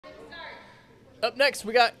Up next,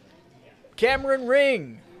 we got Cameron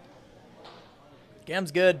Ring.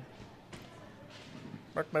 Cam's good.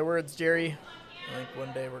 Mark my words, Jerry. I think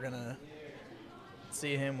one day we're going to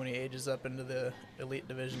see him when he ages up into the elite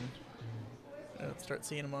division. Start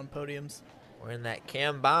seeing him on podiums. Wearing that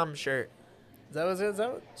Cam Bomb shirt. Is that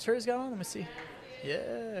what shirt he's got on? Let me see.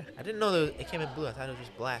 Yeah. I didn't know that it came in blue. I thought it was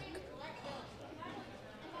just black.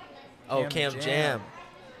 Oh, Cam Jam.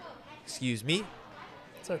 Excuse me.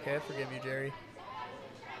 It's okay. I forgive you, Jerry.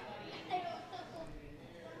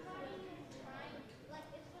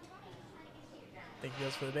 Think he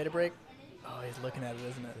goes for the beta break? Oh, he's looking at it,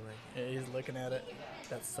 isn't it? Yeah, he's looking at it.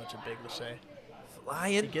 That's such a big lache.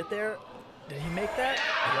 Flying. Did he get there? Did he make that?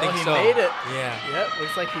 I think he so. made it. Yeah. Yep.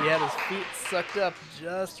 Looks like he had his feet sucked up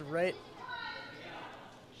just right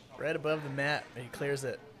above the mat. He clears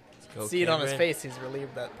it. Go, See it on his Cameron. face. He's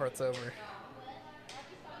relieved that part's over.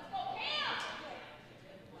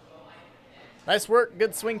 Nice work.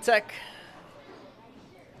 Good swing tech.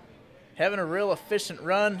 Having a real efficient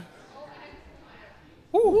run.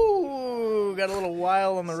 Woo! Got a little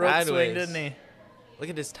while on the rope swing, didn't he? Look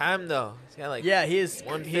at his time, though. He's got like he's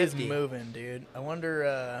 150. moving, dude. I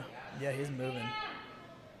wonder, yeah, he's moving.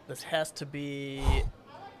 This has to be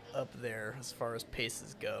up there as far as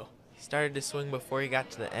paces go. He started to swing before he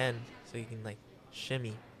got to the end, so he can like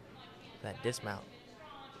shimmy that dismount.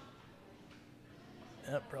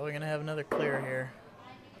 Yep, probably gonna have another clear here.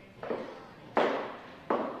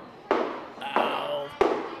 Ow.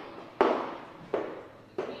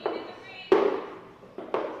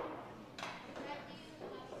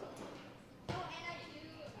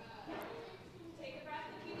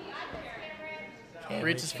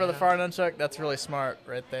 Reaches for the far nunchuck. That's really smart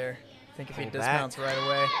right there. I think if he dismounts right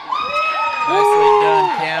away. Nicely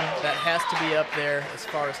done, Cam. That has to be up there as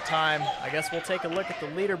far as time. I guess we'll take a look at the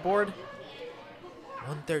leaderboard.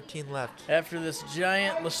 113 left. After this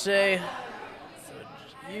giant lache. It's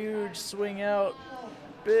a huge swing out.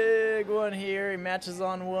 Big one here. He matches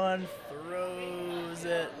on one. Throws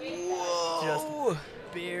it. Whoa. Just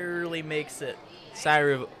barely makes it. Sigh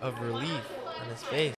of relief on his face.